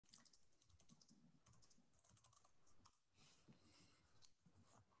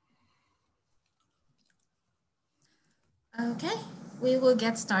Okay, we will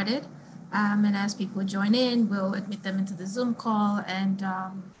get started. And as people join in, we'll admit them into the Zoom call. And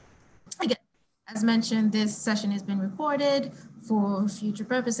again, as mentioned, this session has been recorded for future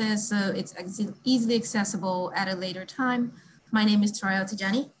purposes, so it's easily accessible at a later time. My name is Toriel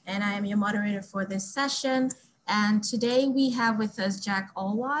Tijani, and I am your moderator for this session. And today we have with us Jack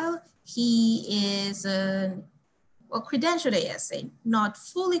Allweil. He is a credentialed ASA, not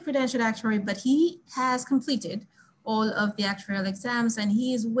fully credentialed actuary, but he has completed all of the actuarial exams and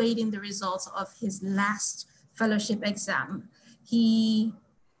he is waiting the results of his last fellowship exam. He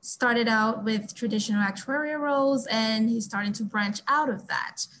started out with traditional actuarial roles and he's starting to branch out of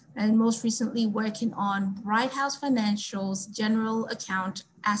that. And most recently working on Bright House Financial's general account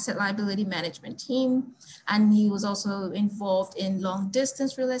asset liability management team. And he was also involved in long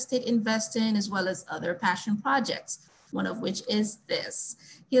distance real estate investing as well as other passion projects, one of which is this.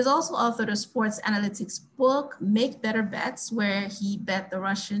 He has also authored a sports analytics book, Make Better Bets, where he bet the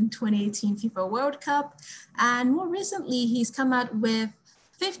Russian 2018 FIFA World Cup. And more recently, he's come out with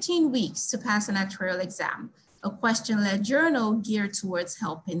 15 weeks to pass an actuarial exam, a question-led journal geared towards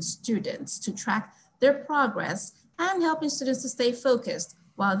helping students to track their progress and helping students to stay focused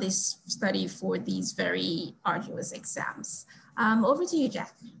while they study for these very arduous exams. Over to you,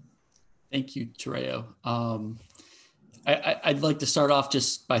 Jack. Thank you, Tereo. I'd like to start off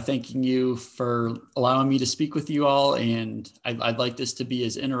just by thanking you for allowing me to speak with you all. And I'd like this to be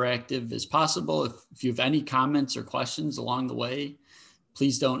as interactive as possible. If you have any comments or questions along the way,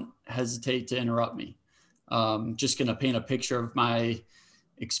 please don't hesitate to interrupt me. Just going to paint a picture of my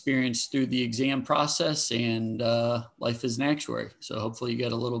experience through the exam process and life as an actuary. So hopefully you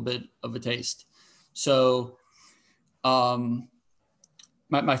get a little bit of a taste. So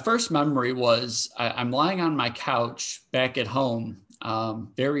my first memory was I'm lying on my couch back at home,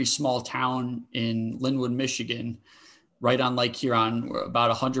 very small town in Linwood, Michigan, right on Lake Huron. We're about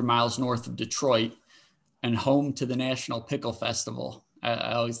 100 miles north of Detroit and home to the National Pickle Festival.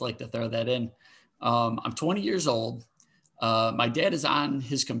 I always like to throw that in. I'm 20 years old. My dad is on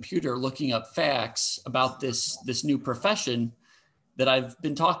his computer looking up facts about this new profession that I've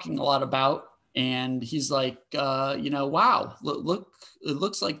been talking a lot about. And he's like, wow, look, it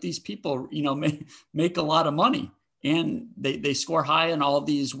looks like these people, make a lot of money and they score high in all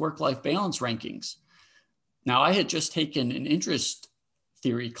these work-life balance rankings. Now, I had just taken an interest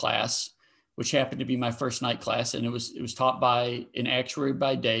theory class, which happened to be my first night class. And it was taught by an actuary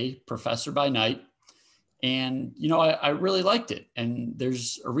by day, professor by night. And, I really liked it. And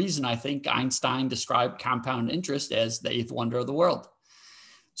there's a reason I think Einstein described compound interest as the eighth wonder of the world.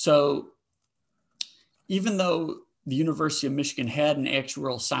 So even though the University of Michigan had an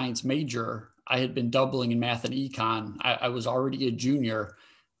actuarial science major, I had been doubling in math and econ. I was already a junior.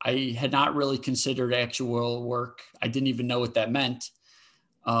 I had not really considered actuarial work. I didn't even know what that meant.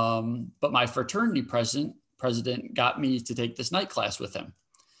 But my fraternity president got me to take this night class with him.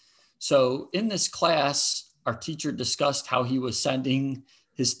 So in this class, our teacher discussed how he was sending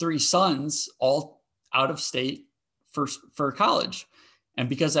his 3 sons all out of state for college. And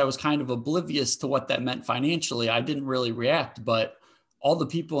because I was kind of oblivious to what that meant financially, I didn't really react, but all the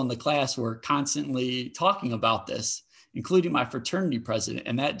people in the class were constantly talking about this, including my fraternity president,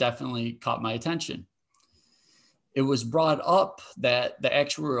 and that definitely caught my attention. It was brought up that the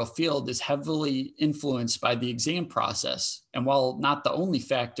actuarial field is heavily influenced by the exam process. And while not the only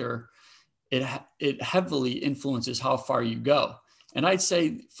factor, it heavily influences how far you go. And I'd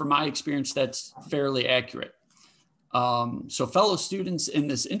say from my experience, that's fairly accurate. So fellow students in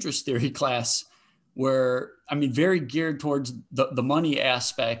this interest theory class were, very geared towards the money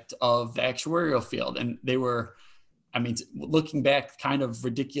aspect of the actuarial field. And they were, looking back, kind of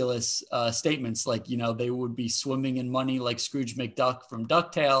ridiculous statements like, they would be swimming in money like Scrooge McDuck from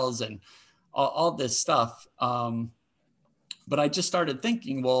DuckTales and all this stuff. But I just started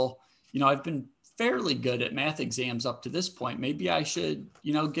thinking, well, I've been fairly good at math exams up to this point. Maybe I should,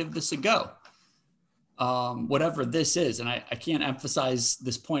 give this a go. Whatever this is. And I can't emphasize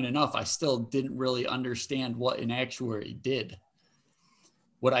this point enough. I still didn't really understand what an actuary did.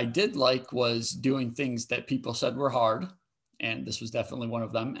 What I did like was doing things that people said were hard. And this was definitely one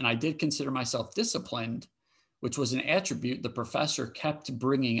of them. And I did consider myself disciplined, which was an attribute the professor kept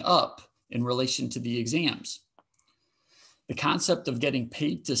bringing up in relation to the exams. The concept of getting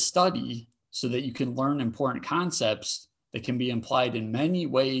paid to study so that you can learn important concepts that can be implied in many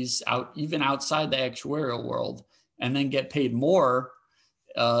ways even outside the actuarial world, and then get paid more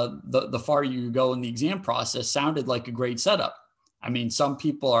the farther you go in the exam process sounded like a great setup. Some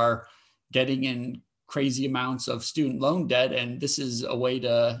people are getting in crazy amounts of student loan debt, and this is a way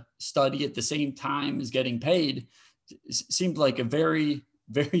to study at the same time as getting paid seemed like a very,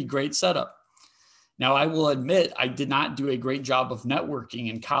 very great setup. Now, I will admit I did not do a great job of networking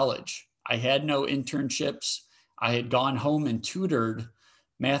in college. I had no internships. I had gone home and tutored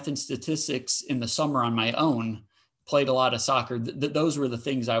math and statistics in the summer on my own, played a lot of soccer. Those were the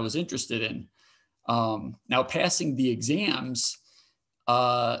things I was interested in. Now, passing the exams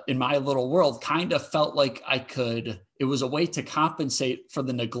in my little world kind of felt like it was a way to compensate for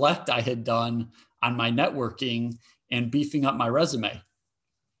the neglect I had done on my networking and beefing up my resume.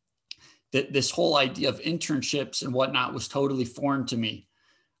 This whole idea of internships and whatnot was totally foreign to me.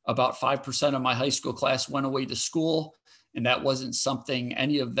 About 5% of my high school class went away to school, and that wasn't something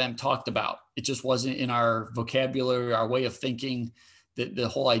any of them talked about. It just wasn't in our vocabulary, our way of thinking. The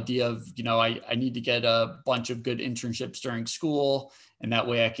whole idea of, I need to get a bunch of good internships during school, and that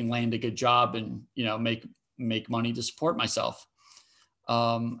way I can land a good job and, make money to support myself.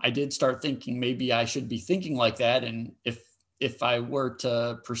 I did start thinking maybe I should be thinking like that. And if I were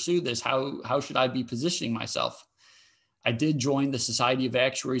to pursue this, how should I be positioning myself? I did join the Society of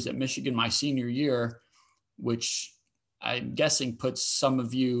Actuaries at Michigan my senior year, which I'm guessing puts some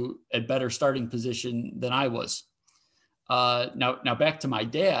of you at better starting position than I was. Now back to my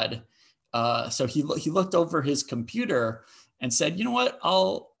dad. So he looked over his computer and said, "You know what?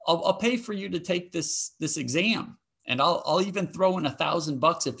 I'll pay for you to take this exam, and I'll even throw in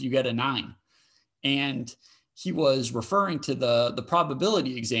 $1,000 if you get a 9." And he was referring to the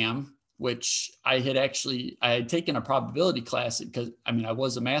probability exam, which I had taken a probability class because I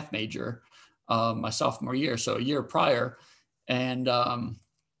was a math major my sophomore year, so a year prior, and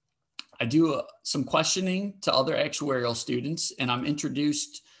I do some questioning to other actuarial students, and I'm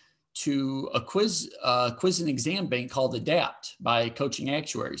introduced to a quiz and exam bank called Adapt by Coaching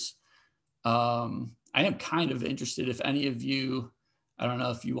Actuaries. I am kind of interested if any of you, I don't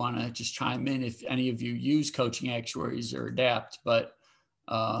know if you want to just chime in, if any of you use Coaching Actuaries or Adapt, but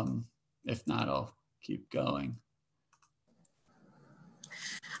if not, I'll keep going.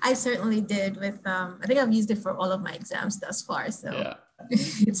 I certainly did with, I think I've used it for all of my exams thus far. So yeah.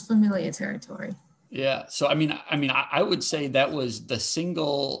 It's familiar territory. Yeah. So, I would say that was the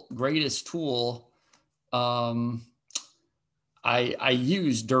single greatest tool I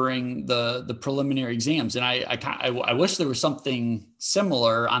used during the preliminary exams. And I wish there was something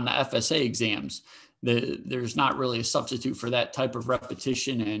similar on the FSA exams. There's not really a substitute for that type of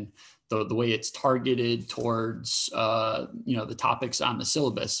repetition and the way it's targeted towards, the topics on the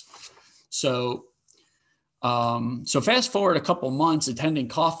syllabus. So fast forward a couple months, attending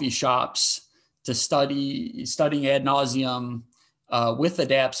coffee shops to studying ad nauseum, with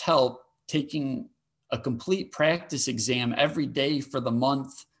Adapt's help, taking a complete practice exam every day for the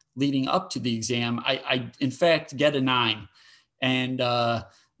month leading up to the exam. I in fact get a 9, and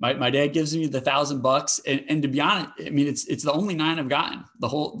my dad gives me the $1,000, and to be honest, it's the only 9 I've gotten the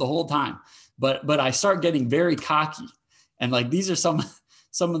whole time. But I start getting very cocky, and these are some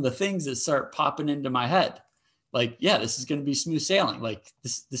of the things that start popping into my head. Yeah, this is going to be smooth sailing.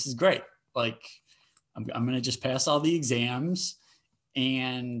 This is great. I'm going to just pass all the exams,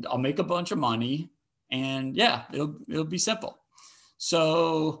 and I'll make a bunch of money, and yeah, it'll be simple.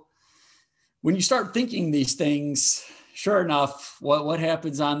 So when you start thinking these things, sure enough, what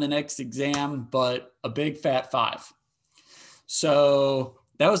happens on the next exam but a big fat 5. So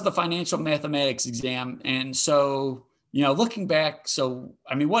that was the financial mathematics exam. And so, looking back,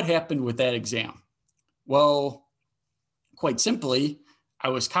 what happened with that exam? Well, quite simply, I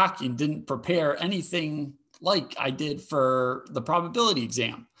was cocky and didn't prepare anything like I did for the probability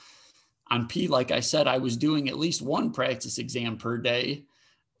exam. On P, like I said, I was doing at least one practice exam per day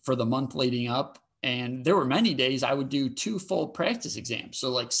for the month leading up. And there were many days I would do 2 full practice exams.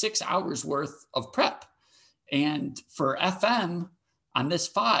 So 6 hours worth of prep. And for FM on this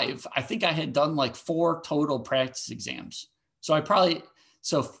 5, I think I had done 4 total practice exams. So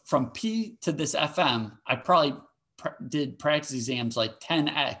from P to this FM, I probably did practice exams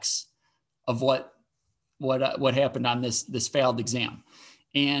 10x of what happened on this failed exam.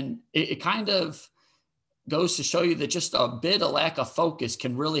 And it kind of goes to show you that just a bit of lack of focus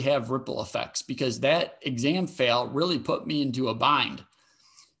can really have ripple effects, because that exam fail really put me into a bind.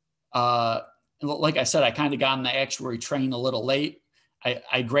 Like I said, I kind of got on the actuary train a little late.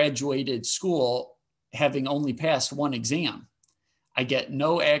 I graduated school having only passed 1 exam. I get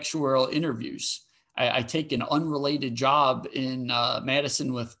no actuarial interviews. I take an unrelated job in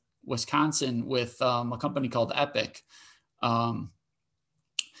Madison, Wisconsin, with a company called Epic.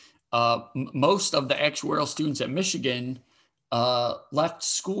 Most of the actuarial students at Michigan left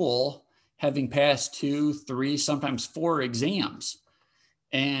school having passed 2, 3, sometimes 4 exams.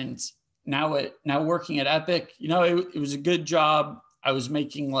 And now working at Epic, it was a good job. I was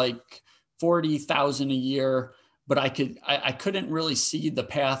making like 40,000 a year, but I couldn't really see the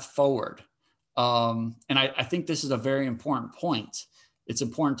path forward. And I think this is a very important point. It's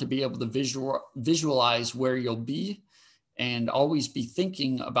important to be able to visualize where you'll be and always be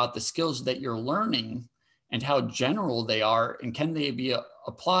thinking about the skills that you're learning and how general they are, and can they be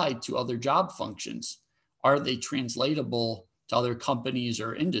applied to other job functions? Are they translatable to other companies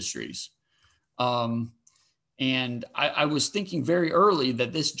or industries? And I was thinking very early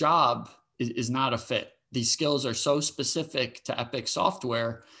that this job is not a fit. These skills are so specific to Epic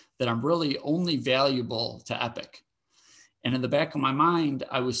software that I'm really only valuable to Epic. And in the back of my mind,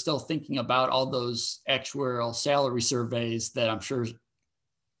 I was still thinking about all those actuarial salary surveys that I'm sure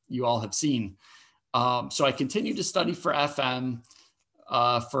you all have seen. So I continued to study for FM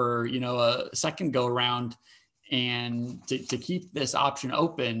for a second go around, and to keep this option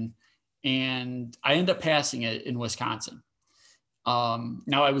open. And I ended up passing it in Wisconsin.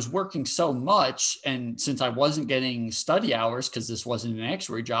 Now I was working so much, and since I wasn't getting study hours because this wasn't an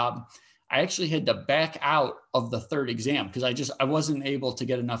actuary job, I actually had to back out of the third exam because I wasn't able to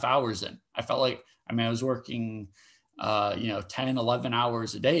get enough hours in. I felt like, I was working, 10, 11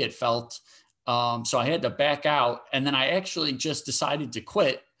 hours a day, it felt. So I had to back out. And then I actually just decided to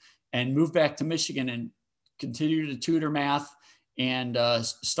quit and move back to Michigan and continue to tutor math and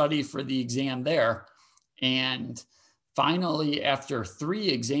study for the exam there. And finally, after 3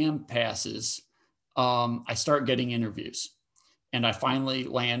 exam passes, I start getting interviews. And I finally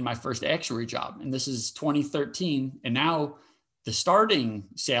land my first actuary job. And this is 2013. And now the starting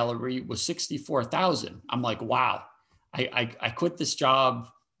salary was $64,000. I'm like, wow, I quit this job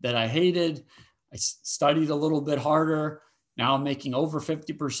that I hated. I studied a little bit harder. Now I'm making over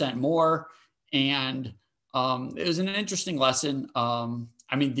 50% more. And it was an interesting lesson.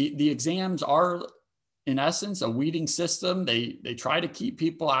 The exams are, in essence, a weeding system. They try to keep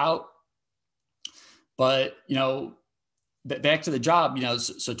people out. But, back to the job,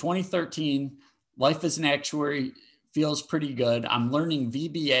 so 2013, life as an actuary feels pretty good. I'm learning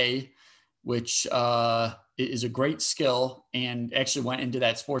VBA, which is a great skill, and actually went into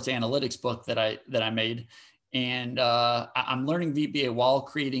that sports analytics book that I made. And I'm learning VBA while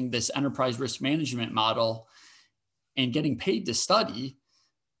creating this enterprise risk management model and getting paid to study.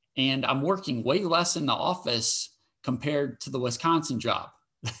 And I'm working way less in the office compared to the Wisconsin job.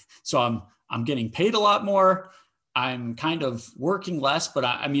 So I'm getting paid a lot more. I'm kind of working less, but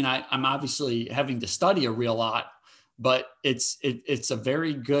I'm obviously having to study a real lot, but it's a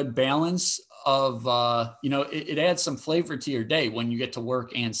very good balance of, it adds some flavor to your day when you get to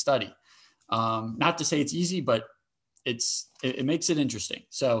work and study. Not to say it's easy, but it makes it interesting.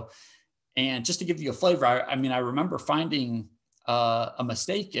 So, and just to give you a flavor, I remember finding a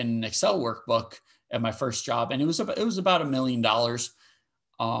mistake in an Excel workbook at my first job, and it was about $1 million.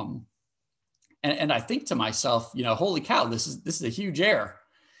 And I think to myself, holy cow, this is a huge error.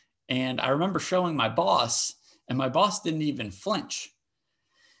 And I remember showing my boss, and my boss didn't even flinch.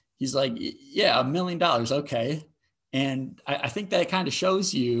 He's like, yeah, $1 million. Okay. And I think that kind of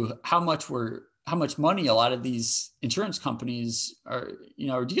shows you how much money a lot of these insurance companies are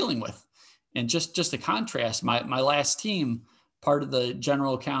dealing with. And just to contrast, my last team, part of the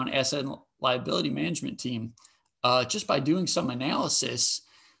general account asset and liability management team, just by doing some analysis,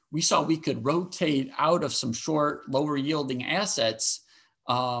 we saw we could rotate out of some short, lower yielding assets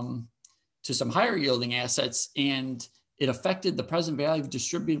to some higher yielding assets. And it affected the present value of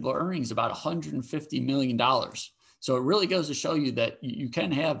distributable earnings about $150 million. So it really goes to show you that you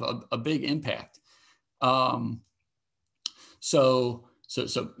can have a big impact. So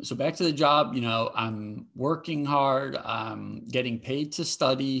back to the job, I'm working hard, I'm getting paid to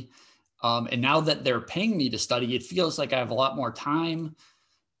study. And now that they're paying me to study, it feels like I have a lot more time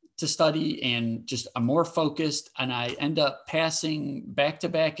to study, and just I'm more focused, and I end up passing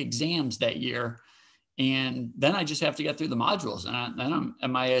back-to-back exams that year. And then I just have to get through the modules, and then I'm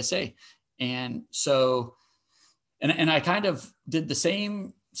MISA. And so, and I kind of did the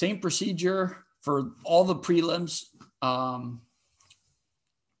same procedure for all the prelims,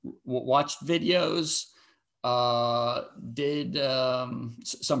 watched videos, did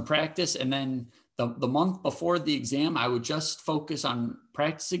some practice, and then the month before the exam, I would just focus on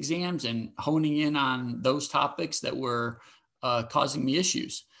practice exams and honing in on those topics that were causing me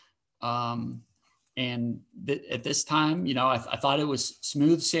issues. And at this time, I thought it was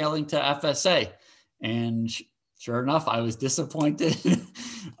smooth sailing to FSA, and sure enough, I was disappointed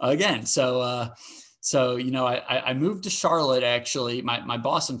again. So I moved to Charlotte. Actually, my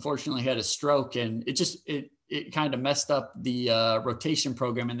boss unfortunately had a stroke, and it it kind of messed up the rotation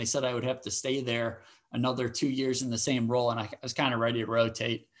program, and they said I would have to stay there another 2 years in the same role. And I was kind of ready to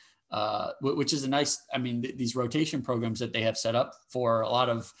rotate, which is a nice, I mean, these rotation programs that they have set up for a lot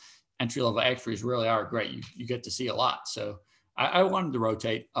of entry-level actuaries really are great. You get to see a lot. So I wanted to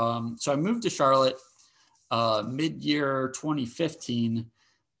rotate. So I moved to Charlotte mid-year 2015.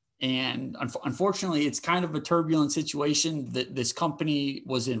 And unfortunately, it's kind of a turbulent situation that this company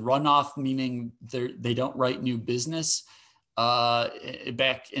was in runoff, meaning they don't write new business.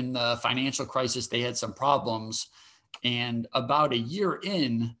 Back in the financial crisis, they had some problems. And about a year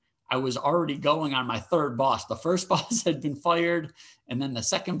in, I was already going on my third boss. The first boss had been fired, and then the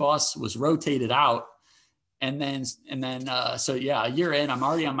second boss was rotated out. And then, so yeah, a year in, I'm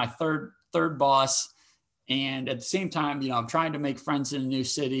already on my third boss. And at the same time, I'm trying to make friends in a new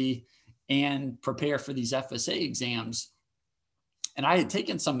city and prepare for these FSA exams. And I had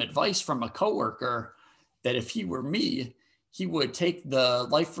taken some advice from a coworker that if he were me, he would take the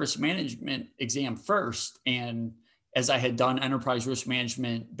life risk management exam first. And as I had done enterprise risk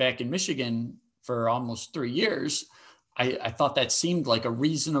management back in Michigan for almost 3 years, I thought that seemed like a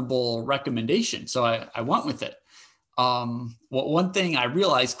reasonable recommendation. So I went with it. One thing I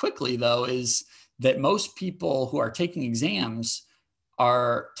realized quickly, though, is that most people who are taking exams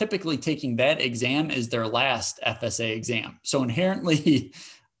are typically taking that exam as their last FSA exam. So inherently,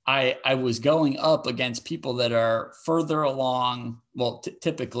 I was going up against people that are further along, well,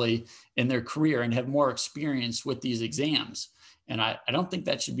 typically in their career and have more experience with these exams. And I don't think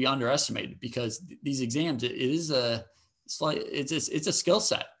that should be underestimated, because these exams, it's a skill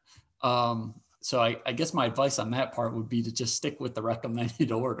set. So I guess my advice on that part would be to just stick with the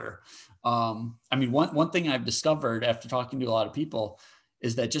recommended order. I mean, one thing I've discovered after talking to a lot of people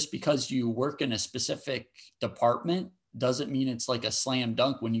is that just because you work in a specific department doesn't mean it's like a slam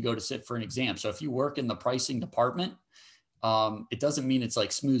dunk when you go to sit for an exam. So if you work in the pricing department, it doesn't mean it's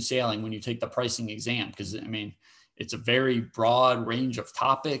like smooth sailing when you take the pricing exam, because I mean, it's a very broad range of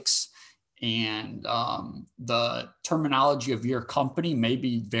topics, and the terminology of your company may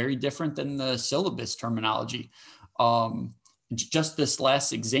be very different than the syllabus terminology. Just this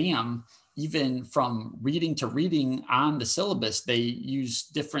last exam, even from reading to reading on the syllabus, they use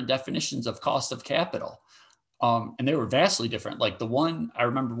different definitions of cost of capital. And they were vastly different. Like I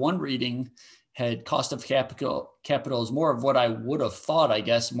remember one reading had cost of capital is more of what I would have thought, I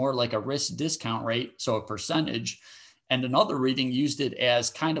guess, more like a risk discount rate, so a percentage. And another reading used it as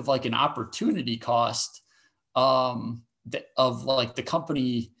kind of like an opportunity cost of like the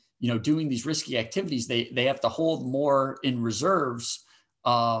company, doing these risky activities. They have to hold more in reserves,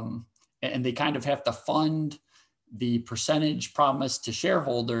 and they kind of have to fund the percentage promised to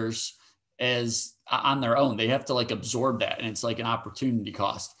shareholders as on their own. They have to like absorb that, and it's like an opportunity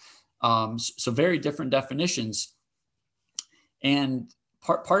cost. So very different definitions. And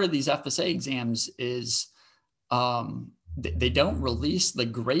part of these FSA exams is they don't release the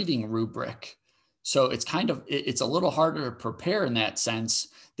grading rubric. So it's a little harder to prepare in that sense,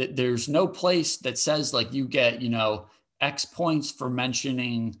 that there's no place that says like you get, X points for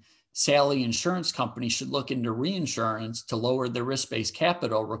mentioning Sally Insurance Company should look into reinsurance to lower the risk-based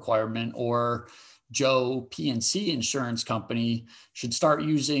capital requirement, or Joe PNC Insurance Company should start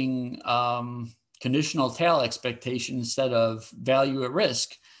using conditional tail expectation instead of value at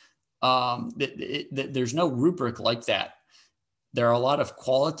risk. There's no rubric like that. There are a lot of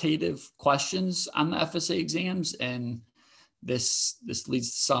qualitative questions on the FSA exams, and this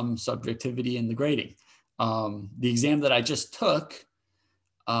leads to some subjectivity in the grading. The exam that I just took,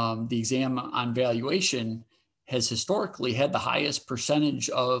 the exam on valuation, has historically had the highest percentage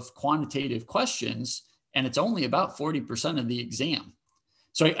of quantitative questions, and it's only about 40% of the exam.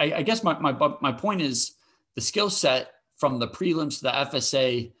 So I guess my point is the skill set from the prelims to the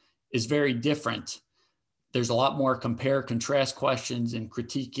FSA is very different. There's a lot more compare contrast questions and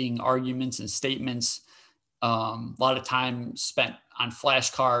critiquing arguments and statements. A lot of time spent on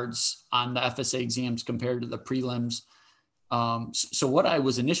flashcards on the FSA exams compared to the prelims. So what I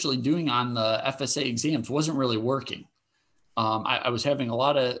was initially doing on the FSA exams wasn't really working. I was having a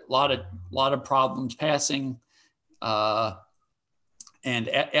lot of problems passing. And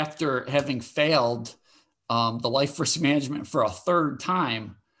after having failed the life risk management for a third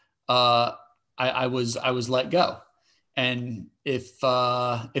time, I was let go. And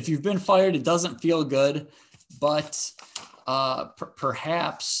if you've been fired, it doesn't feel good, but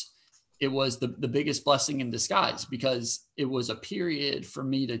perhaps it was the biggest blessing in disguise, because it was a period for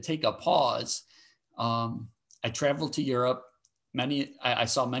me to take a pause. I traveled to Europe. I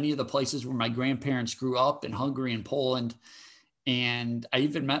saw many of the places where my grandparents grew up, in Hungary and Poland. And I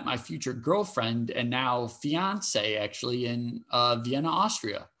even met my future girlfriend and now fiance actually in Vienna,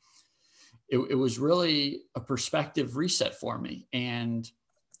 Austria. It was really a perspective reset for me. And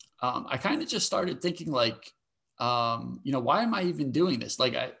I kind of just started thinking like, why am I even doing this?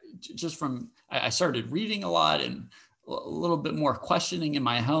 Like I started reading a lot and a little bit more questioning in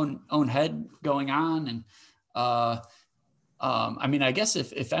my own head going on. And I guess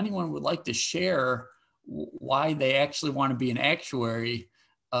if anyone would like to share why they actually want to be an actuary,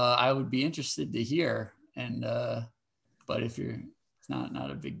 I would be interested to hear. And but if you're, it's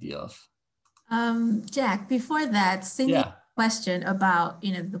not a big deal. Jack, before that, singing question about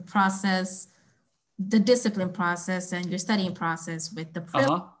the process, the discipline process, and your studying process with the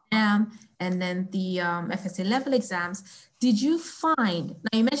exam and then the FSA level exams. Did you find,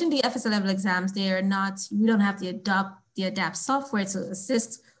 now you mentioned the FSA level exams, they are not, you don't have the adapt software to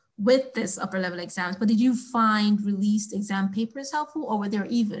assist with this upper level exams, but did you find released exam papers helpful, or were there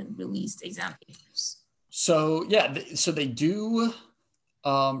even released exam papers? So so they do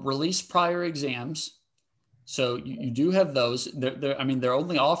release prior exams. So you do have those. They're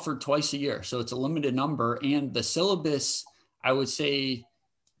only offered twice a year, so it's a limited number. And the syllabus, I would say,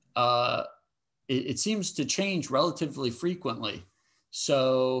 it seems to change relatively frequently.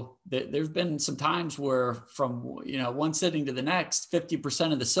 So there's been some times where from one sitting to the next,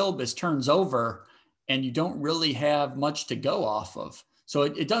 50% of the syllabus turns over, and you don't really have much to go off of. So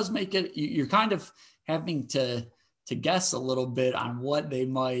it does make it, you're kind of having to guess a little bit on what they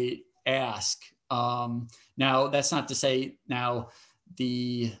might ask. Now, that's not to say now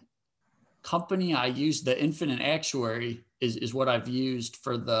the company I use, the Infinite Actuary, is what I've used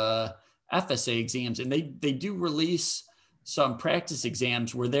for the FSA exams. And they do release some practice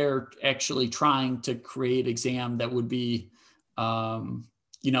exams where they're actually trying to create exam that would be, exam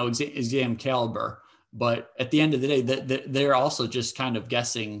caliber. But at the end of the day, they're also just kind of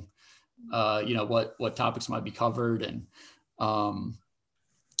guessing, what topics might be covered. And I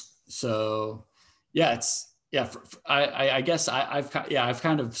guess I've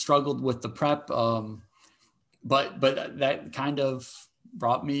kind of struggled with the prep, but that kind of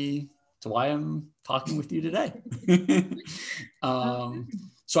brought me to why I'm talking with you today.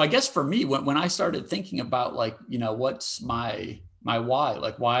 So I guess for me, when I started thinking about what's my why,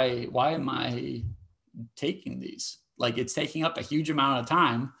 like why am I taking these? Like it's taking up a huge amount of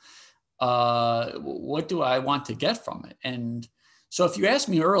time. What do I want to get from it? And so if you asked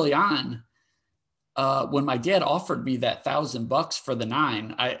me early on, when my dad offered me that $1,000 for the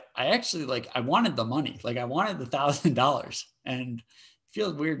 9, I actually I wanted the money. Like I wanted the $1,000, and it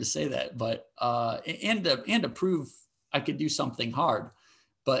feels weird to say that, but and to prove I could do something hard.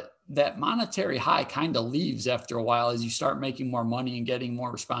 But that monetary high kind of leaves after a while as you start making more money and getting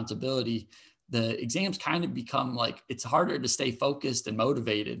more responsibility. The exams kind of become it's harder to stay focused and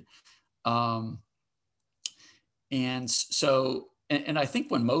motivated. And so, and I think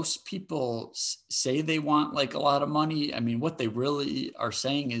when most people say they want a lot of money, what they really are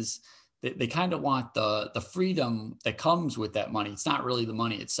saying is they kind of want the freedom that comes with that money. It's not really the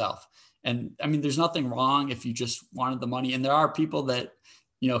money itself. And there's nothing wrong if you just wanted the money. And there are people that,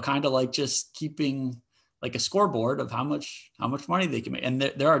 kind of just keeping a scoreboard of how much money they can make. And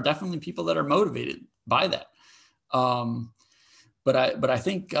there are definitely people that are motivated by that. But I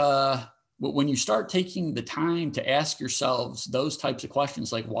think, when you start taking the time to ask yourselves those types of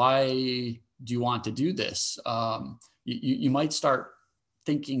questions, like why do you want to do this? You might start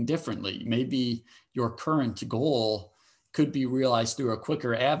thinking differently. Maybe your current goal could be realized through a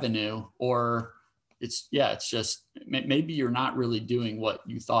quicker avenue, or it's just maybe you're not really doing what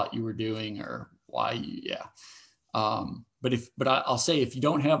you thought you were doing, or why. But I'll say if you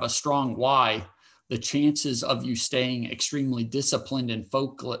don't have a strong why, the chances of you staying extremely disciplined and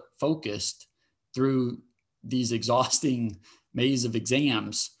focused through these exhausting maze of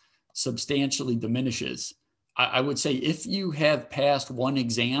exams substantially diminishes. I would say if you have passed one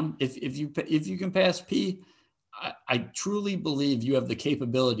exam, if you can pass P, I truly believe you have the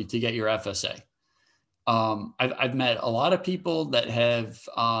capability to get your FSA. I've met a lot of people that have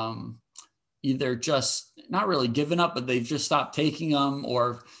either just not really given up, but they've just stopped taking them,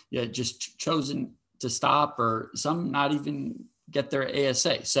 or just chosen to stop, or some not even get their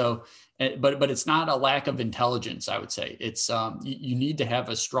ASA. So, but it's not a lack of intelligence, I would say. It's you need to have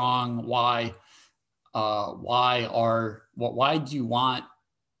a strong why. Why do you want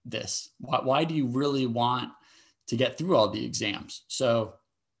this? Why do you really want to get through all the exams? So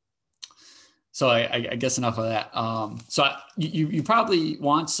I guess enough of that. So you probably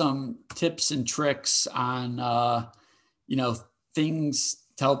want some tips and tricks on things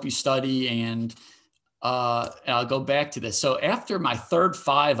to help you study. And and I'll go back to this. So after my third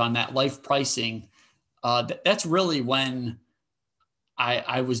 5 on that life pricing, that's really when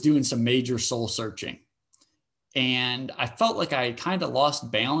I was doing some major soul searching. And I felt like I had kind of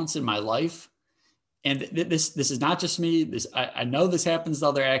lost balance in my life. And this is not just me. I know this happens to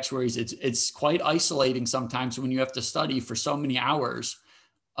other actuaries. It's quite isolating sometimes when you have to study for so many hours,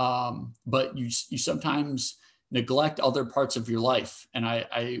 but you sometimes neglect other parts of your life. And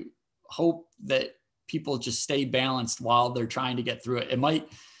I hope that people just stay balanced while they're trying to get through it. It might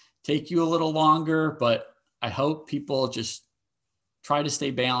take you a little longer, but I hope people just try to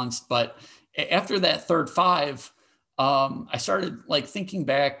stay balanced. But after that third 5, I started like thinking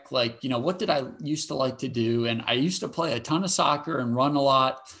back, like, what did I used to like to do? And I used to play a ton of soccer and run a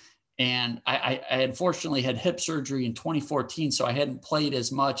lot. And I unfortunately had hip surgery in 2014, so I hadn't played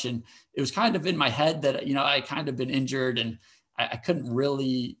as much. And it was kind of in my head that, I kind of been injured and I couldn't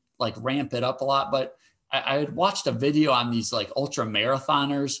really like ramp it up a lot. But I had watched a video on these like ultra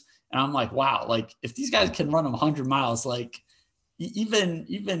marathoners. And I'm like, wow, like if these guys can run 100 miles, like even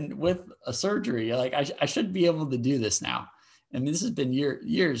with a surgery, like I should be able to do this now. And this has been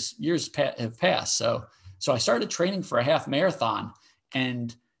years have passed. So I started training for a half marathon,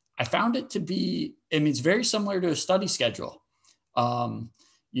 and I found it to be, it's very similar to a study schedule.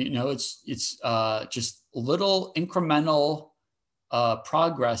 It's just little incremental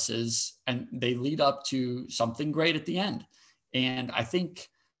progresses, and they lead up to something great at the end. And I think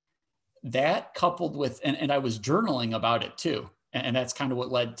that coupled with, and I was journaling about it too. And that's kind of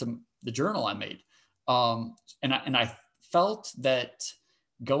what led to the journal I made. And I felt that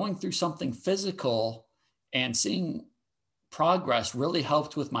going through something physical and seeing progress really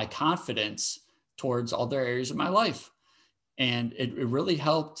helped with my confidence towards other areas of my life. And it really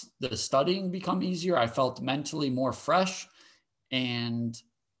helped the studying become easier. I felt mentally more fresh, and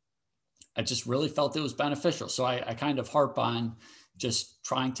I just really felt it was beneficial. So I kind of harp on just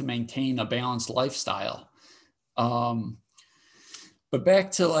trying to maintain a balanced lifestyle. But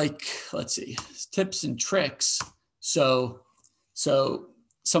back to let's see, tips and tricks. So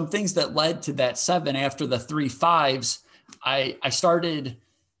some things that led to that 7 after the 3 5s, I started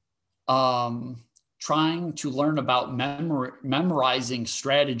trying to learn about memorizing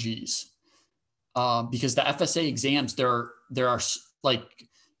strategies, because the FSA exams, there are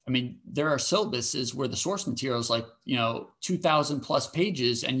syllabuses where the source material is 2,000 plus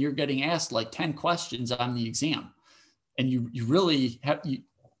pages, and you're getting asked 10 questions on the exam. And you really have,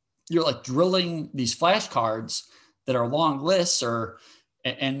 you're like drilling these flashcards that are long lists,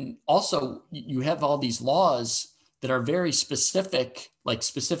 and also you have all these laws that are very specific, like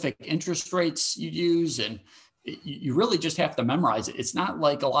specific interest rates you use. And you really just have to memorize it. It's not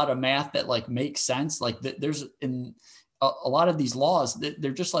like a lot of math that makes sense. There's in a lot of these laws,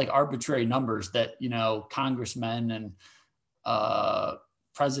 they're just like arbitrary numbers that, congressmen and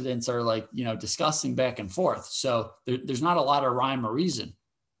presidents are discussing back and forth. So there's not a lot of rhyme or reason.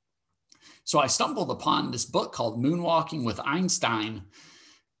 So I stumbled upon this book called Moonwalking with Einstein,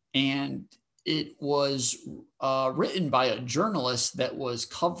 and it was written by a journalist that was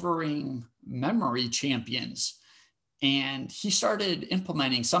covering memory champions. And he started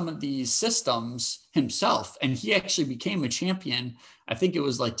implementing some of these systems himself. And he actually became a champion. I think it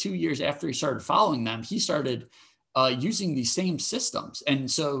was 2 years after he started following them, he started using these same systems. And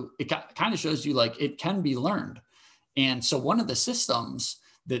so it kind of shows you it can be learned. And so one of the systems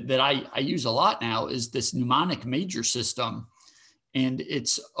that I use a lot now is this mnemonic major system. And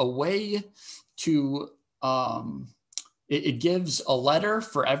it's a way to, it gives a letter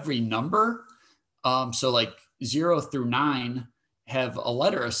for every number. So 0 through 9 have a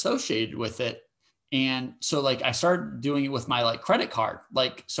letter associated with it. And so I started doing it with my credit card.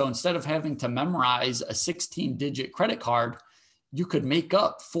 So instead of having to memorize a 16-digit credit card, you could make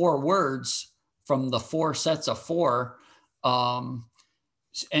up 4 words from the 4 sets of 4.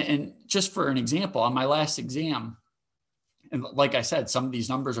 And just for an example, on my last exam, and like I said, some of these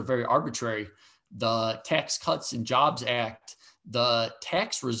numbers are very arbitrary. The Tax Cuts and Jobs Act, the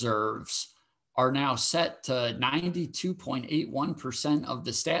tax reserves are now set to 92.81% of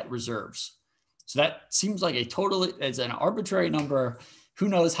the stat reserves. So that seems like as an arbitrary number. Who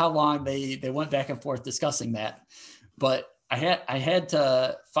knows how long they went back and forth discussing that. But I had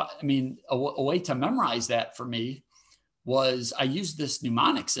to, a way to memorize that for me was I used this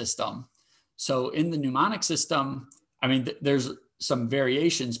mnemonic system. So in the mnemonic system, there's some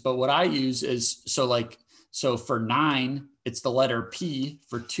variations, but what I use is, so for 9, it's the letter P,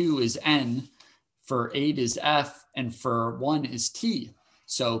 for 2 is N, for 8 is F, and for 1 is T.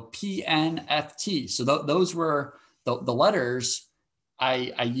 So P, N, F, T. So those were the letters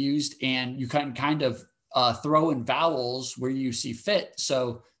I used, and you can kind of throw in vowels where you see fit.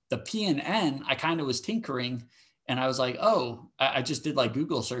 So the P and N, I kind of was tinkering, and I was like, oh, I just did like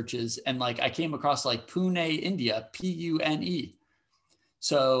Google searches, and like I came across like Pune, India, Pune.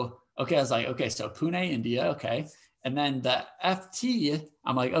 So, okay, I was like, okay, so Pune, India, okay. And then the FT,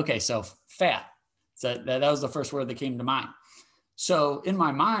 I'm like, okay, so fat. So that was the first word that came to mind. So in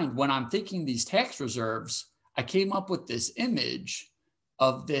my mind, when I'm thinking these tax reserves, I came up with this image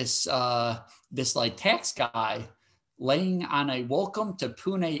of this like tax guy laying on a welcome to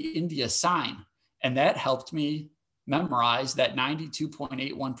Pune, India sign. And that helped me memorize that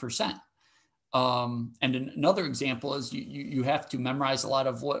 92.81%. And another example is you have to memorize a lot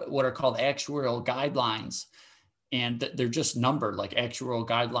of what are called actuarial guidelines. And they're just numbered, like actuarial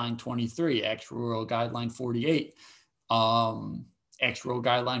guideline 23, actuarial guideline 48, actuarial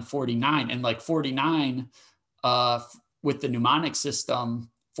guideline 49. And like 49 with the mnemonic system,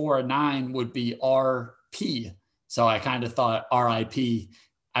 4 and 9 would be RP. So I kind of thought RIP.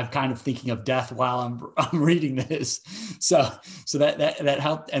 I'm kind of thinking of death while I'm reading this. So that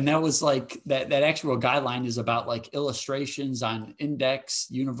helped. And that was like that actual guideline is about like illustrations on index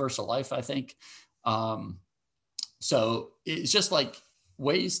universal life, I think. So it's just like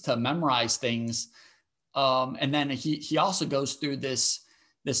ways to memorize things. And then he also goes through this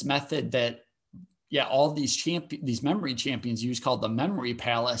method that, all these memory champions use, called the memory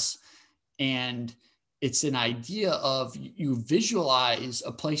palace. And it's an idea of you visualize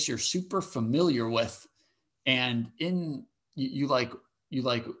a place you're super familiar with, and you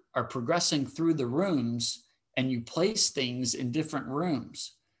are progressing through the rooms, and you place things in different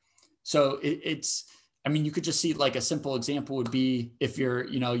rooms. So you could just see, like, a simple example would be if your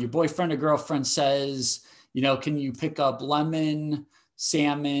boyfriend or girlfriend says, can you pick up lemon,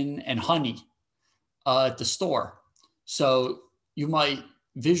 salmon, and honey at the store? So you might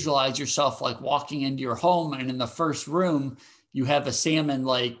visualize yourself like walking into your home, and in the first room you have a salmon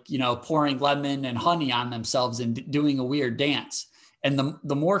pouring lemon and honey on themselves and doing a weird dance. And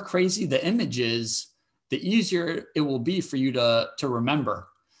the more crazy the image is, the easier it will be for you to remember.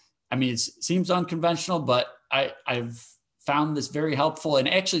 I mean, it seems unconventional, but I've found this very helpful. And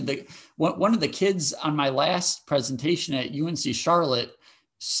actually, one of the kids on my last presentation at UNC Charlotte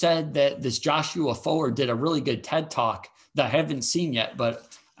said that this Joshua Forward did a really good TED Talk that I haven't seen yet, but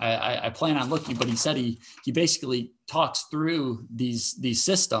I plan on looking. But he said he basically talks through these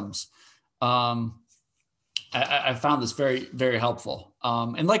systems. I found this very, very helpful.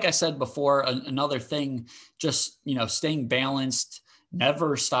 And like I said before, another thing, just staying balanced,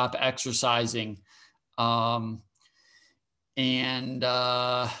 never stop exercising. So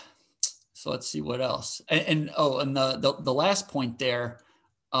let's see what else. And the last point there.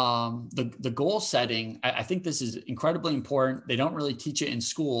 The goal setting, I think this is incredibly important. They don't really teach it in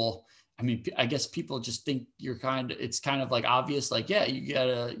school. I mean, I guess people just think it's kind of like obvious, like, yeah, you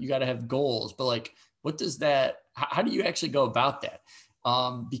gotta have goals, but like, what does that, how do you actually go about that?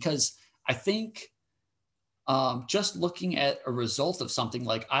 Because I think just looking at a result of something,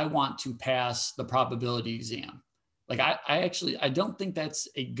 like, I want to pass the probability exam. Like, I don't think that's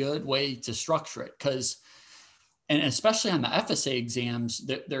a good way to structure it, and especially on the FSA exams,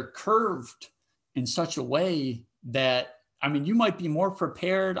 they're curved in such a way that, I mean, you might be more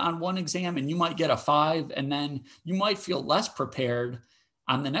prepared on one exam and you might get a 5, and then you might feel less prepared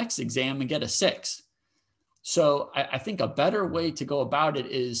on the next exam and get a 6. So I think a better way to go about it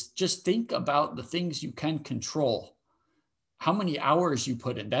is just think about the things you can control. How many hours you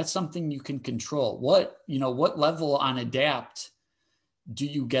put in, that's something you can control. What level on ADAPT do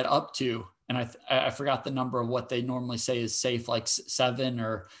you get up to? And I forgot the number of what they normally say is safe, like 7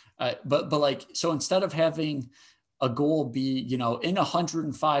 or, but like, so instead of having a goal be, in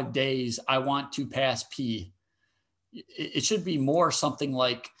 105 days, I want to pass P, it should be more something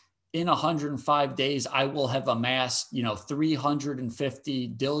like, in 105 days, I will have amassed, 350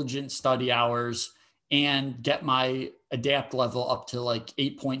 diligent study hours and get my ADAPT level up to like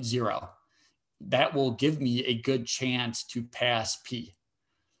 8.0. That will give me a good chance to pass P.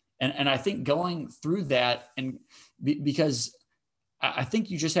 And I think going through that, and because I think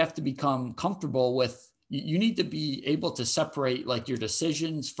you just have to become comfortable with, you need to be able to separate like your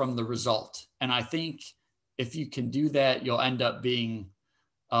decisions from the result. And I think if you can do that, you'll end up being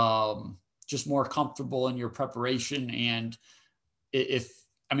just more comfortable in your preparation. And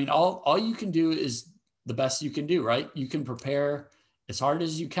all you can do is the best you can do, right? You can prepare as hard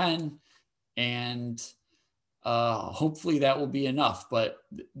as you can, and hopefully that will be enough. But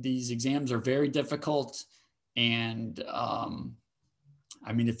these exams are very difficult. And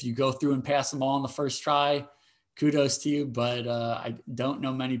if you go through and pass them all on the first try, kudos to you. But I don't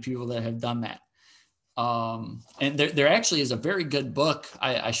know many people that have done that. And there actually is a very good book.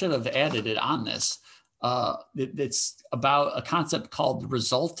 I should have added it on this. It's about a concept called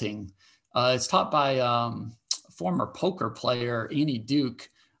resulting. It's taught by former poker player Annie Duke.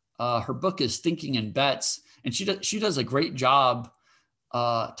 Her book is Thinking in Bets, and she does a great job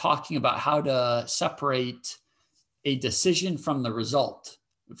talking about how to separate a decision from the result.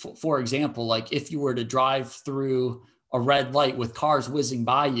 For example, like if you were to drive through a red light with cars whizzing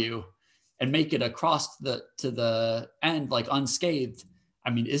by you and make it across to the end like unscathed, I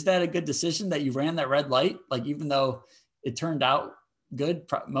mean, is that a good decision that you ran that red light? Like, even though it turned out good,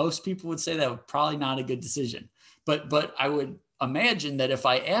 most people would say that was probably not a good decision. But I would imagine that if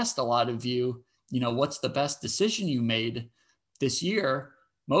I asked a lot of you, what's the best decision you made this year,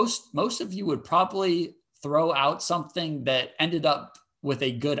 most of you would probably throw out something that ended up with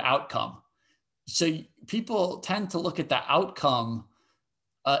a good outcome. So people tend to look at the outcome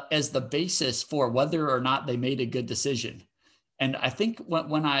as the basis for whether or not they made a good decision. And I think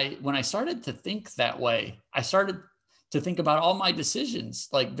when I started to think that way, I started to think about all my decisions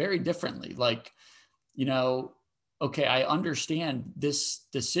like very differently. Like, okay, I understand this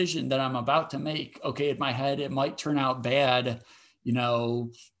decision that I'm about to make. Okay, in my head, it might turn out bad,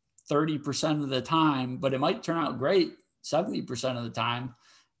 30% of the time, but it might turn out great 70% of the time.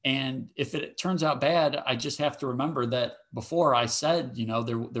 And if it turns out bad, I just have to remember that before I said,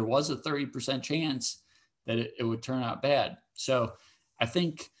 there was a 30% chance that it would turn out bad. So I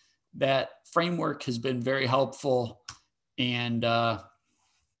think that framework has been very helpful, and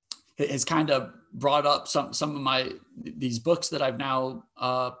it has kind of brought up some of these books that I've now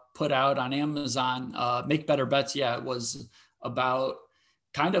put out on Amazon. Make Better Bets. Yeah, it was about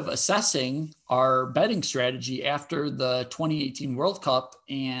kind of assessing our betting strategy after the 2018 World Cup,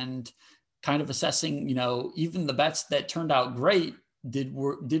 and kind of assessing, even the bets that turned out great, did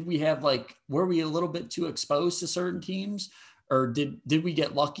we have were we a little bit too exposed to certain teams, or did we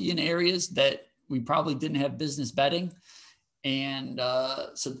get lucky in areas that we probably didn't have business betting? And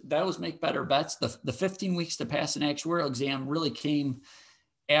so that was Make Better Bets. The 15 weeks to pass an actuarial exam really came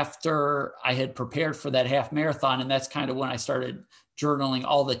after I had prepared for that half marathon. And that's kind of when I started journaling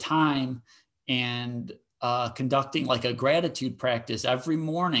all the time, and conducting like a gratitude practice every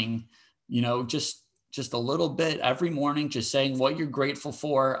morning, just a little bit every morning, just saying what you're grateful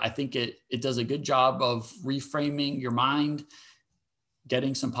for. I think it does a good job of reframing your mind,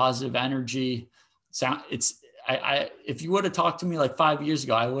 getting some positive energy. If you would have talked to me like 5 years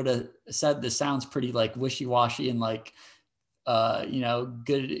ago, I would have said this sounds pretty like wishy-washy and like,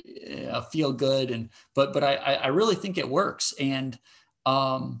 good, feel good. But I really think it works. And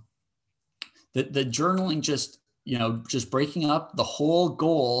the journaling just breaking up the whole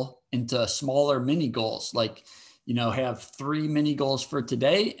goal into smaller mini goals, like, have 3 mini goals for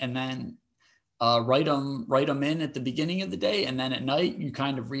today, and then write them in at the beginning of the day. And then at night, you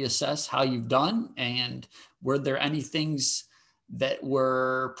kind of reassess how you've done, and were there any things that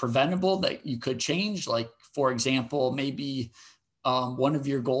were preventable that you could change? Like, for example, maybe one of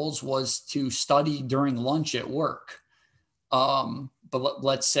your goals was to study during lunch at work. But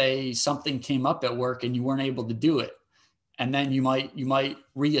let's say something came up at work and you weren't able to do it. And then you might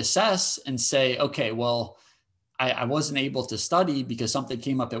reassess and say, okay, well, I wasn't able to study because something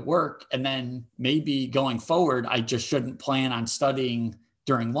came up at work. And then maybe going forward, I just shouldn't plan on studying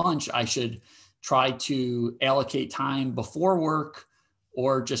during lunch. I should try to allocate time before work,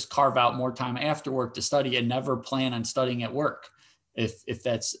 or just carve out more time after work to study, and never plan on studying at work if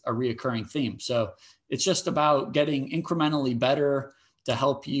that's a reoccurring theme. So it's just about getting incrementally better to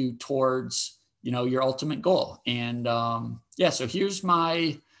help you towards, your ultimate goal. And so here's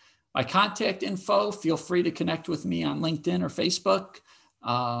my contact info. Feel free to connect with me on LinkedIn or Facebook.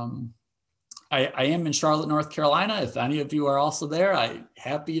 I am in Charlotte, North Carolina. If any of you are also there, I'm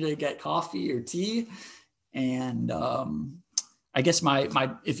happy to get coffee or tea. And I guess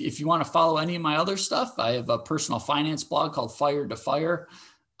if you want to follow any of my other stuff, I have a personal finance blog called Fire to Fire.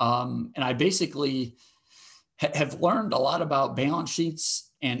 And I basically have learned a lot about balance sheets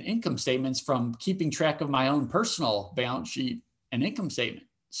and income statements from keeping track of my own personal balance sheet and income statement.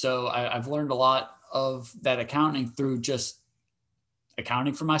 So I've learned a lot of that accounting through just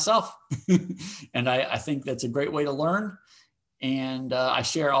accounting for myself. And I think that's a great way to learn. And I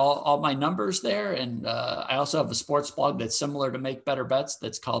share all my numbers there. And I also have a sports blog that's similar to Make Better Bets.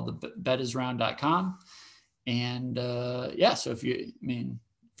 That's called thebetisround.com. And so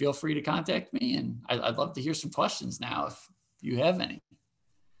feel free to contact me. And I'd love to hear some questions now if you have any.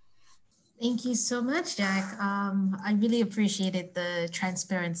 Thank you so much, Jack. I really appreciated the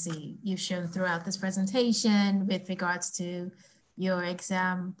transparency you've shown throughout this presentation with regards to, your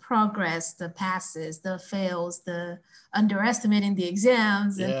exam progress, the passes, the fails, the underestimating the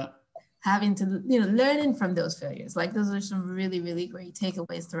exams, and having to, learning from those failures. Like those are some really, really great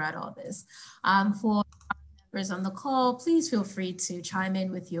takeaways throughout all this. For members on the call, please feel free to chime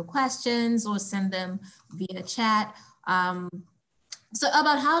in with your questions or send them via chat. So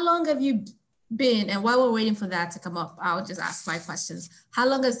about how long have you been, and while we're waiting for that to come up, I'll just ask 5 questions. How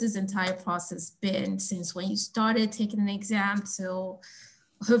long has this entire process been since when you started taking an exam till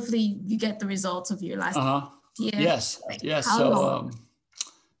hopefully you get the results of your last year? Yes. How long?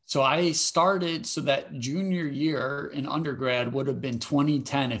 So I started, so that junior year in undergrad would have been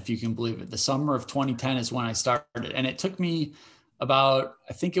 2010, if you can believe it. The summer of 2010 is when I started. And it took me about,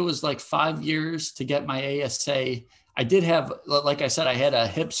 I think it was like 5 years to get my ASA. I did have, like I said, I had a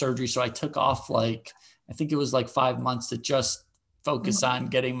hip surgery. So I took off I think it was like 5 months to just focus on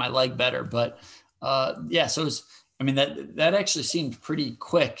getting my leg better. But so it was, that actually seemed pretty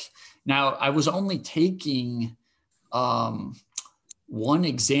quick. Now I was only taking, one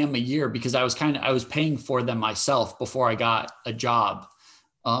exam a year because I was paying for them myself before I got a job.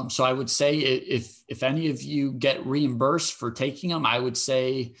 So I would say if any of you get reimbursed for taking them, I would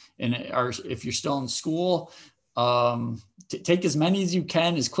say, or if you're still in school, take as many as you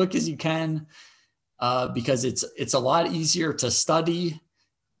can, as quick as you can, because it's a lot easier to study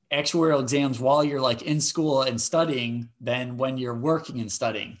actuarial exams while you're like in school and studying than when you're working and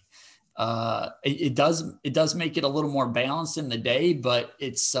studying. It does make it a little more balanced in the day, but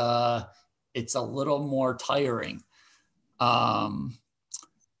it's a little more tiring. Here's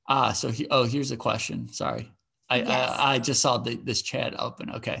a question. Sorry. I just saw this chat open.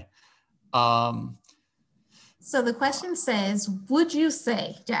 Okay. So the question says, would you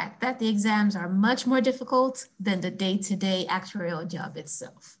say, Jack, that the exams are much more difficult than the day-to-day actuarial job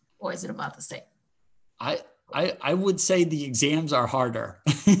itself? Or is it about the same? I would say the exams are harder.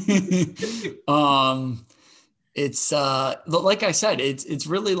 It's like I said, it's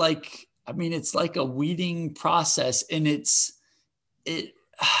really like, it's like a weeding process, and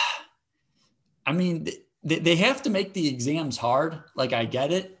they have to make the exams hard. Like I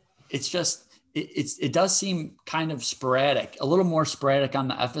get it. It's just, it does seem kind of sporadic, a little more sporadic on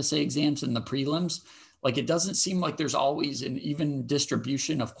the FSA exams and the prelims. Like it doesn't seem like there's always an even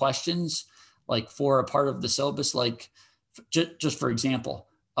distribution of questions, like for a part of the syllabus. Like just for example,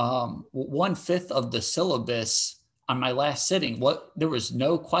 1/5 of the syllabus on my last sitting, there was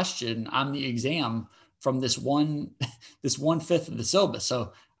no question on the exam from this 1/5 of the syllabus.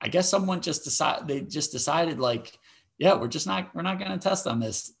 So I guess someone just decided like, yeah, we're not going to test on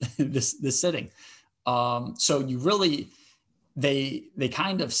this sitting. So you really, they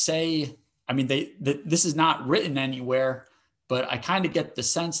kind of say, this is not written anywhere, but I kind of get the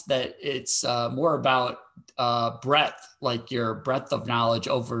sense that it's more about breadth, like your breadth of knowledge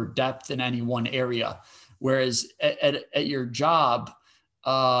over depth in any one area. Whereas at your job,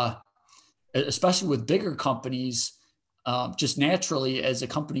 especially with bigger companies, just naturally as a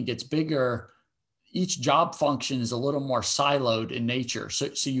company gets bigger, each job function is a little more siloed in nature.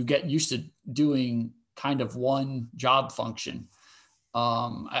 So you get used to doing kind of one job function.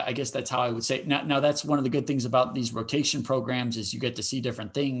 I guess that's how I would say. Now that's one of the good things about these rotation programs is you get to see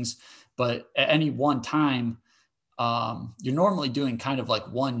different things, but at any one time, you're normally doing kind of like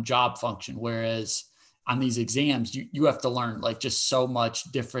one job function. Whereas on these exams, you have to learn like just so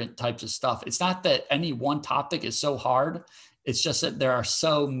much different types of stuff. It's not that any one topic is so hard. It's just that there are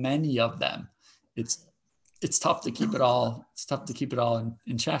so many of them. It's tough to keep it all. It's tough to keep it all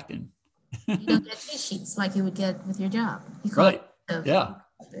in check. And you don't get cheat sheets like you would get with your job. Right. Yeah.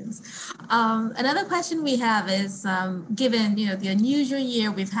 Another question we have is, given the unusual year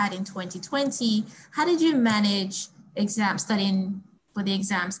we've had in 2020, how did you manage studying for the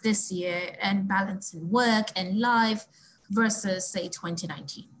exams this year and balancing work and life versus say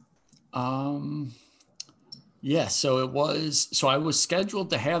 2019? Yeah, so I was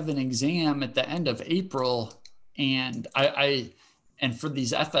scheduled to have an exam at the end of April, and and for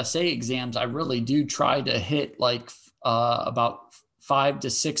these FSA exams, I really do try to hit like about 5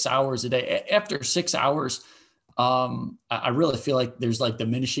 to 6 hours a day. After 6 hours, I really feel like there's like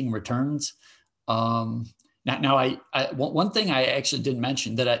diminishing returns. Now one thing I actually didn't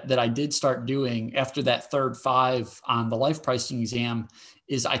mention that I did start doing after that third 5 on the life pricing exam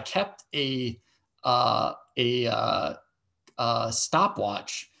is I kept a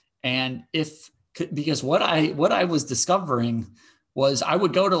stopwatch. And because what I was discovering was I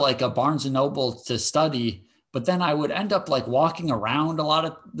would go to like a Barnes and Noble to study, but then I would end up like walking around a lot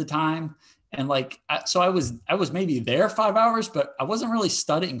of the time. And like, so I was maybe there 5 hours, but I wasn't really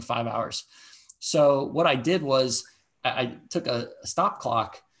studying 5 hours. So what I did was I took a stop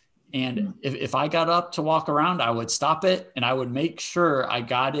clock, and if I got up to walk around, I would stop it and I would make sure I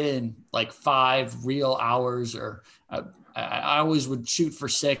got in like 5 real hours, or I always would shoot for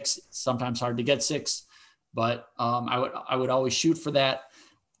 6. Sometimes hard to get 6, but I would always shoot for that.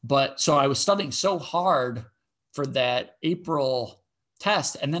 But so I was studying so hard for that April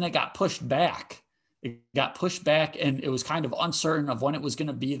test, and then it got pushed back. It got pushed back, and it was kind of uncertain of when it was going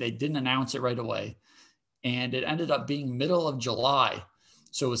to be. They didn't announce it right away, and it ended up being middle of July.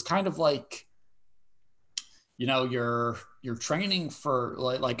 So it was kind of like, you're training for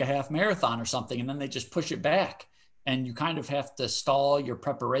like a half marathon or something, and then they just push it back, and you kind of have to stall your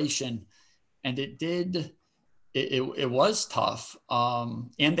preparation. And it was tough.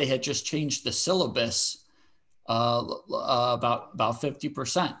 And they had just changed the syllabus about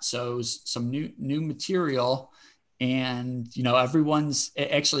 50%. So it was some new material, and everyone's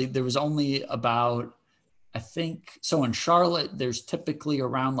actually, there was only about, I think, so in Charlotte, there's typically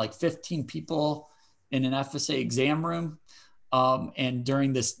around like 15 people in an FSA exam room. And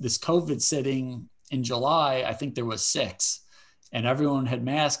during this COVID sitting in July, I think there was 6, and everyone had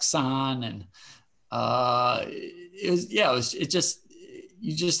masks on, and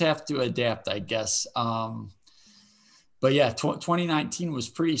you just have to adapt, I guess. But yeah, 2019 was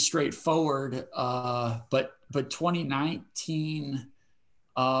pretty straightforward. But 2019,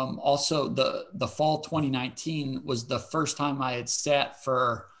 also the fall 2019 was the first time I had sat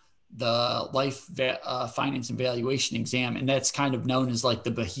for the life finance and valuation exam, and that's kind of known as like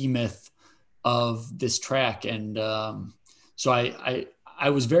the behemoth of this track. And so I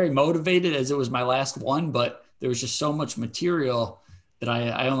was very motivated, as it was my last one, but there was just so much material that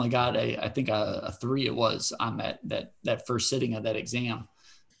I only got I think a 3 it was on that first sitting of that exam.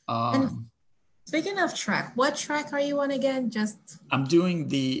 And speaking of track, what track are you on again? I'm doing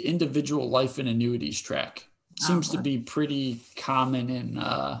the individual life and annuities track. Seems to be pretty common in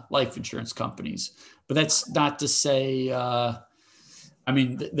life insurance companies, but that's not to say. I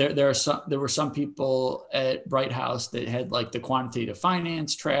mean, there were some people at Bright House that had like the quantitative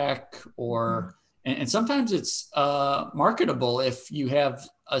finance track, or and sometimes it's marketable if you have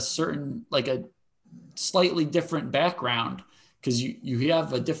a certain, like a slightly different background, because you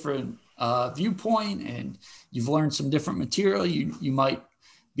have a different viewpoint, and you've learned some different material. You might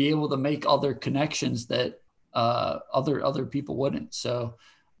be able to make other connections that other people wouldn't. So,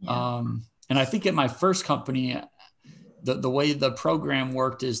 and I think at my first company, the way the program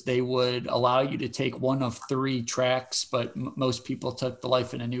worked is they would allow you to take one of 3 tracks, but most people took the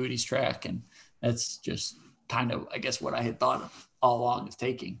life and annuities track, and that's just kind of, I guess, what I had thought all along of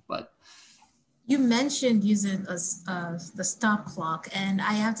taking. But you mentioned using the stop clock, and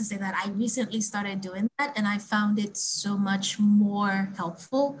I have to say that I recently started doing that, and I found it so much more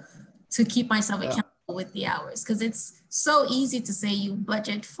helpful to keep myself accountable with the hours, because it's so easy to say you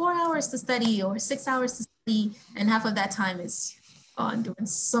budget 4 hours to study or 6 hours to study, and half of that time is on doing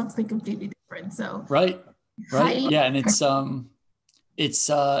something completely different. So right, yeah, and it's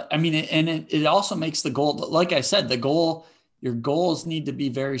I mean, and it also makes the goal, like I said, your goals need to be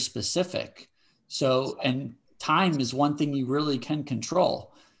very specific. So, and time is one thing you really can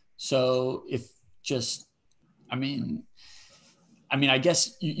control. So if just, I mean, I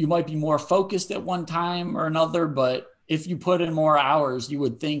guess you might be more focused at one time or another, but if you put in more hours, you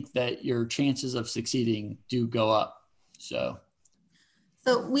would think that your chances of succeeding do go up. So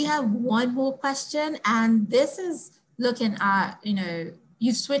we have one more question, and this is looking at,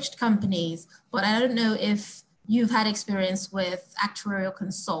 you've switched companies, but I don't know if you've had experience with actuarial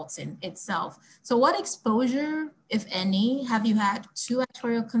consulting itself. So what exposure, if any, have you had to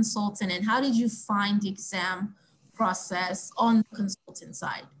actuarial consulting, and how did you find the exam process on the consulting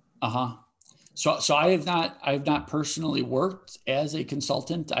side? So I have not personally worked as a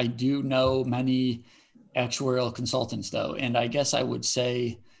consultant. I do know many actuarial consultants though. And I guess I would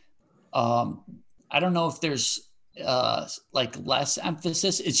say, I don't know if there's like less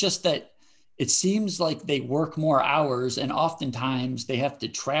emphasis. It's just that it seems like they work more hours, and oftentimes they have to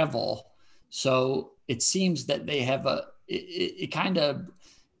travel. So it seems that they have it kind of,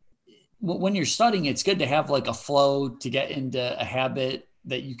 when you're studying, it's good to have like a flow to get into a habit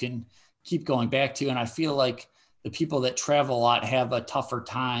that you can keep going back to. And I feel like the people that travel a lot have a tougher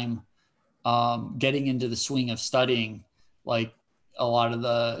time getting into the swing of studying, like a lot of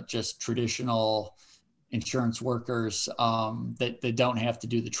the just traditional insurance workers that don't have to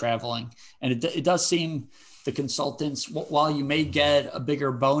do the traveling. And it does seem the consultants, while you may get a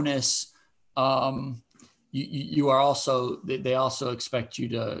bigger bonus, you are also, they also expect you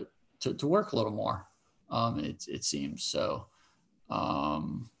to work a little more. It seems so.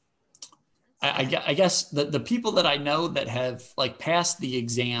 I guess the people that I know that have like passed the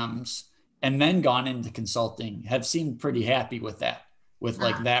exams and then gone into consulting have seemed pretty happy with that, with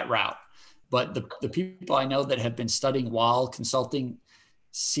like that route. But the people I know that have been studying while consulting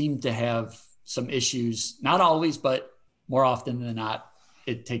seem to have some issues, not always, but more often than not,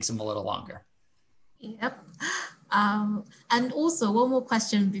 it takes them a little longer. Yep. And also one more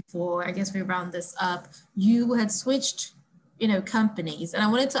question before I guess we round this up. You had switched, companies, and I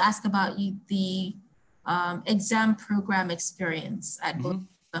wanted to ask about the exam program experience at both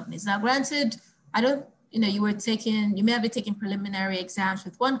companies. Now, granted, I don't, you may have been taking preliminary exams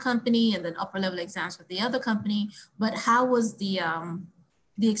with one company and then upper level exams with the other company, but how was the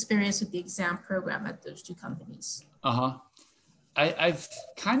experience with the exam program at those two companies? I've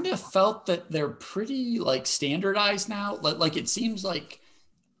kind of felt that they're pretty like standardized now. Like it seems like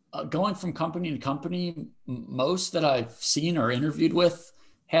going from company to company, most that I've seen or interviewed with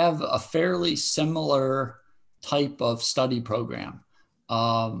have a fairly similar type of study program.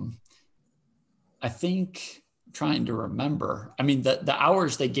 I think trying to remember, I mean, the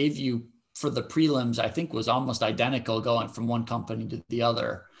hours they gave you for the prelims, I think was almost identical going from one company to the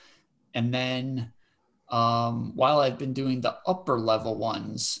other. And then while I've been doing the upper level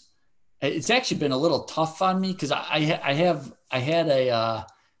ones, it's actually been a little tough on me because I had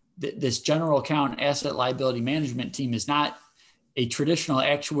this general account asset liability management team is not a traditional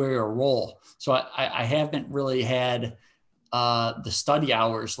actuarial role. So I haven't really had the study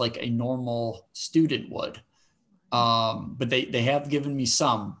hours like a normal student would. But they have given me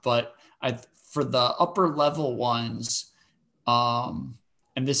some, but for the upper level ones, and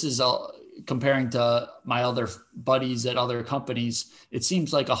this is comparing to my other buddies at other companies, it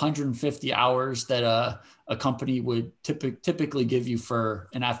seems like 150 hours that a company would typically give you for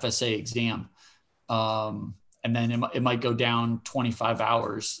an FSA exam. And then it might go down 25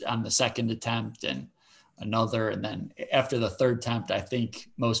 hours on the second attempt and another. And then after the third attempt, I think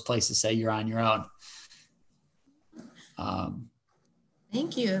most places say you're on your own.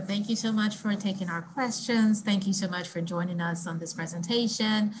 Thank you. Thank you so much for taking our questions. Thank you so much for joining us on this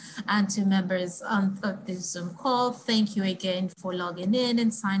presentation. And to members of this Zoom call, thank you again for logging in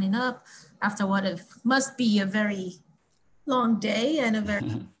and signing up after what must be a very long day and a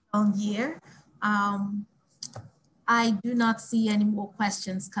very long year. I do not see any more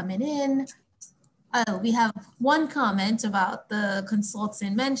questions coming in. We have one comment about the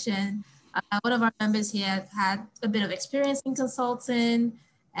consulting mentioned. One of our members here had a bit of experience in consulting,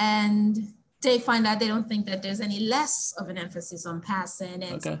 and they find that they don't think that there's any less of an emphasis on passing.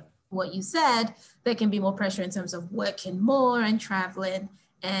 And Okay. What you said, there can be more pressure in terms of working more and traveling,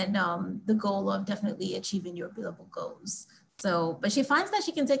 and the goal of definitely achieving your billable goals. So, but she finds that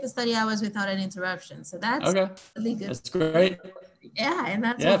she can take the study hours without an interruption. So that's really good. That's great. Yeah, and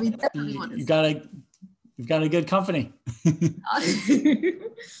that's what we definitely want to see. You've got a good company.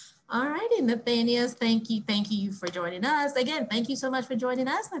 All righty, Nathania, thank you for joining us. Again, thank you so much for joining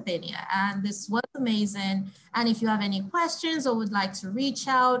us, Nathania. And this was amazing. And if you have any questions or would like to reach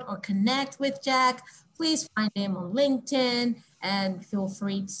out or connect with Jack, please find him on LinkedIn and feel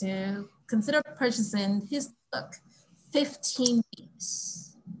free to consider purchasing his book, 15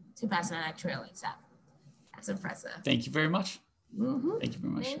 Weeks to Pass an Actuarial Exam. That's impressive. Thank you very much. Mm-hmm. Thank you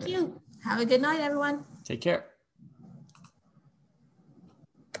very much. Thank you. Have a good night, everyone. Take care.